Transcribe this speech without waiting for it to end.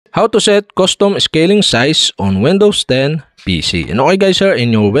how to set custom scaling size on Windows 10 PC. And okay guys, here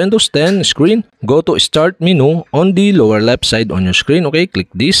in your Windows 10 screen, go to Start menu on the lower left side on your screen. Okay, click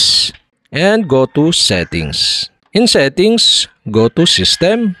this and go to Settings. In Settings, go to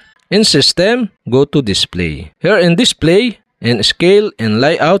System. In System, go to Display. Here in Display and Scale and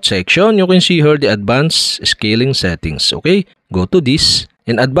Layout section, you can see here the Advanced Scaling Settings. Okay, go to this.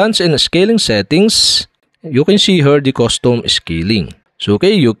 In Advanced and Scaling Settings, you can see here the Custom Scaling. So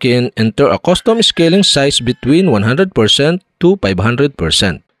okay, you can enter a custom scaling size between 100% to 500%.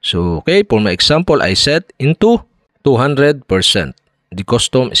 So okay, for my example, I set into 200% the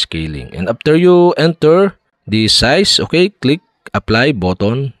custom scaling. And after you enter the size, okay, click apply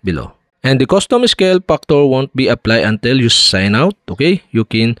button below. And the custom scale factor won't be applied until you sign out. Okay, you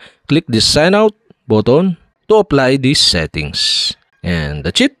can click this sign out button to apply these settings. And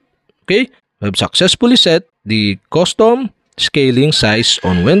that's it. Okay, we have successfully set the custom scaling size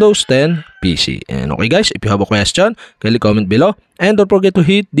on Windows 10 PC. And okay guys, if you have a question, kindly comment below. And don't forget to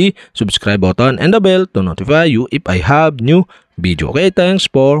hit the subscribe button and the bell to notify you if I have new video. Okay, thanks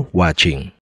for watching.